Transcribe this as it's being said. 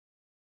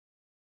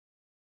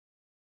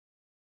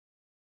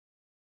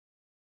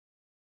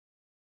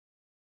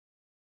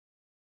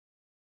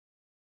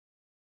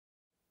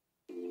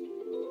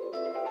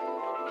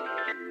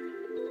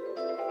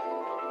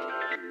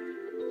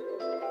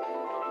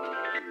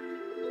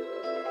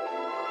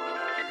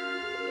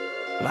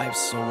Life's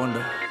so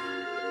wonder.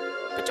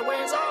 Put your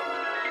hands up.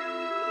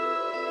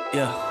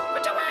 Yeah.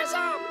 Put your hands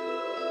up.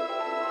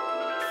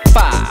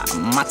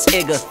 Five, 마치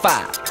에그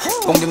five.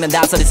 공격된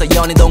다설에서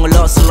연희동을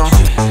어슬러.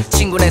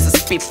 친구네서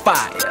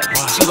spitfire.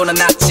 친구는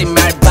아침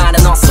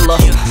알바는 어슬러.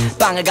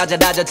 빵을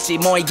가져다줬지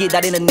뭘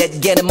기다리는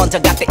내게는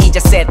먼저 갔대 이제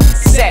set.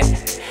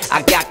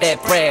 I got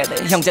that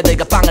bread.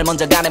 형제들과 빵을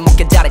먼저 가네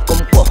먹게 잘해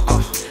꿈꿔.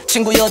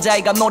 친구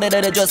여자애가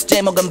노래를 해줘서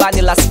제목은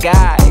바닐라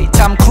스카이.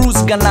 탐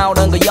크루즈가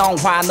나오는 그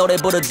영화 노래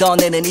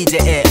부르던 애는 이제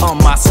애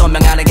엄마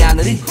선명하네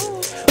하늘이.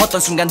 어떤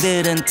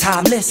순간들은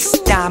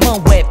timeless.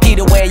 담은 왜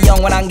필요해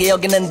영원한 게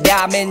여기는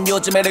다면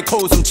요즘 애들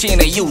코웃음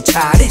치네 you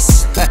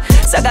childish.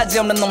 싸가지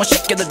없는 놈의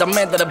새끼들 다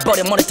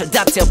매달아버려 모니터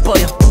다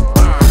태워버려.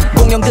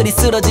 공룡들이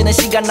쓰러지는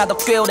시간 나도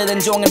꽤 오래된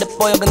종일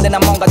보여. 근데 난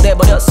뭔가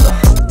돼버렸어.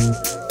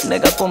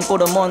 내가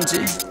꿈꾸던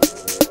뭔지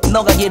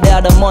너가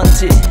기대하던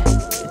뭔지.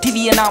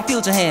 TV에 나온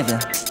future heaven.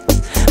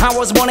 I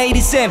was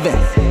 187.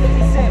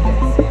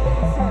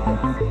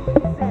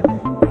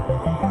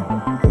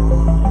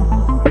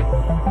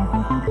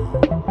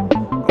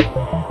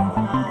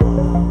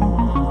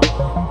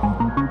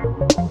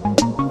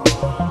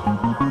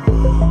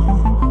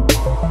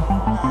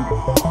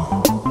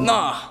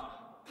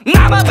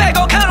 나만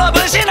빼고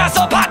클럽은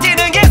신나서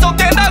파티는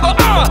계속된다고.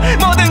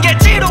 모든 게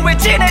지루해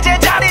진해진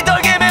자리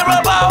돌게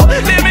밀어봐.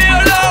 Leave me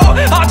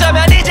alone.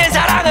 어쩌면 이젠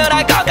사랑을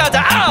할 것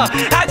같아.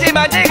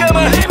 하지만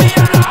지금은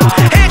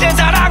이젠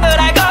사랑을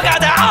할 것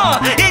같아.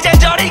 이젠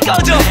저리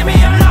꺼져.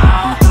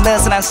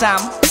 느슨한 삶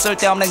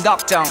쓸데없는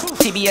걱정.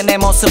 TV에 내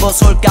모습을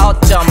술까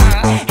어쩜.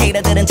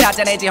 헤이터들은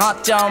찾아내지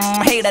허점.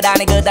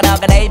 헤이터라니 그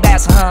단어가 내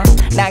입에서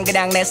난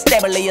그냥 내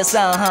스텝을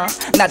이어서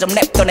나 좀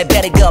냅둬 내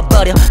배를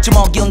그어버려.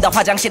 주먹이 온다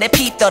화장실에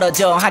피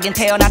떨어져. 하긴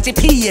태어났지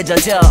피에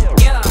젖어.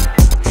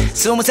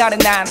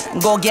 20살의 난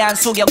고귀한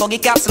수겨 고기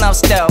값은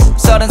없어.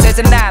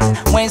 33의 난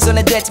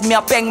왼손에 돼지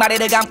몇백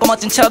마리를 감고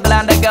멋진 척을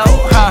한다고.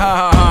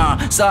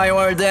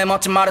 싸이월드에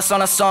멋진 말을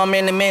써놨어.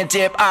 밀리밀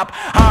집 앞.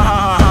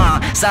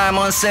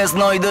 Simon says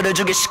너희들을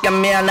죽일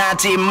시간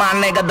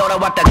미안하지만 내가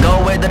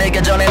돌아왔다고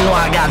애들에게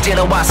전해놔가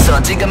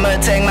지러왔어. 지금을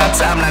take my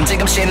time. 난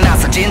지금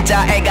신나서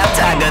진짜 애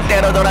같아.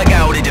 그때로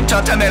돌아가 우리 집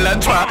쫓아낼란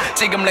트라.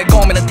 지금 내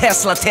고민은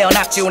테슬라.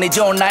 태어났지 운이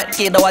좋은 날.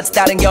 기도하지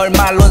다른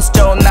겨울말 운수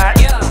좋은 날.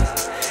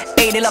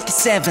 80 lucky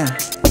 7.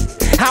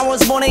 I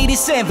was born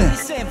 87.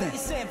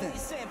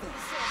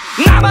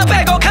 나만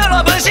빼고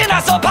클럽은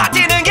신나서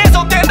파티는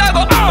계속된다고.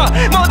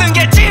 모든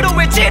게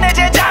지루해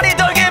진해진 자리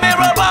돌게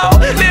밀어봐.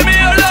 Leave me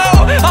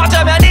alone.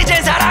 어쩌면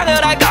이젠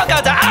사랑을 할 것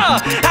같아.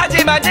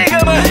 하지만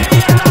지금은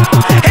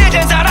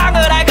이젠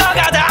사랑을 할 것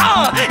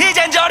같아.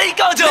 이젠 저리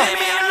꺼져.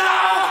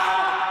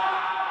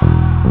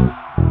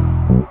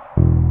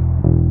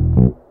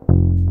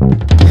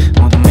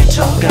 모두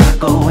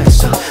미쳐가고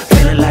있어.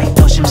 Feeling like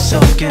도심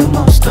속의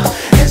monster.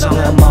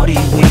 혜성은 머리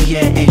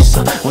위에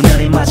있어.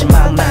 오늘이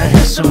마지막 날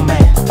한숨에.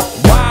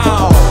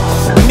 Wow.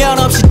 면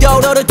없이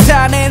도로를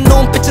타네.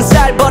 눈빛은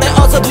살벌해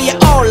어서 위에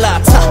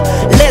올라타.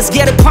 Let's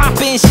get it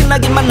poppin'.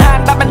 신나기만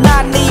한다면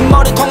난 네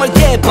머리통을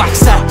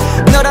개박살.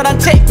 너란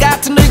책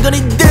같은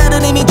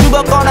늙은이들은 이미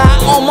죽었거나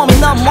온몸이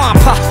너무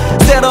아파.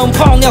 새로운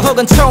폭력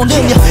혹은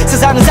초능력.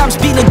 세상은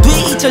 30피는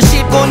뒤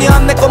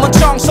 2019년 내 꿈은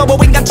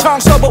청소부 인간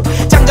청소부.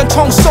 장전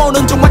총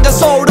쏘는 중 완전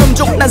소름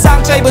중. 난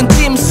상처 입은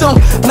짐승.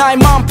 나의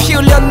마음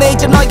피울렸네.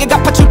 이제 너에게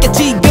갚아줄게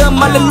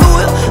지금.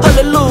 할렐루야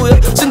할렐루야.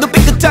 진도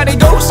삐끗하니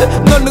도세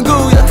넌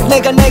누구야.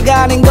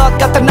 내가 아닌 것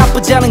같아.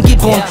 나쁘지 않은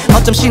기분.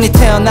 어쩜 신이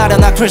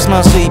태어나려나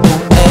크리스마스 이브.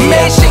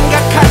 매일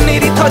심각한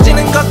일이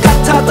터지는 것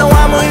같아도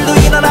아무 일도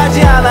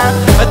일어나지 않아.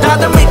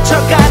 다들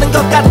미쳐가는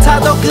것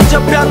같아도 그저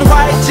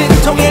변화의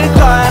진통일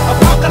거야.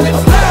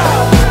 Apocalypse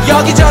now.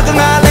 여기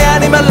적응할래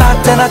아니면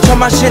라떼나 좀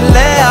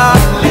마실래요.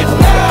 Live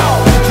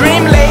now.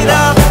 Dream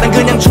later. 난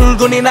그냥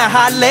출근이나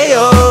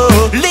할래요.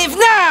 Live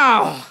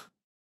now.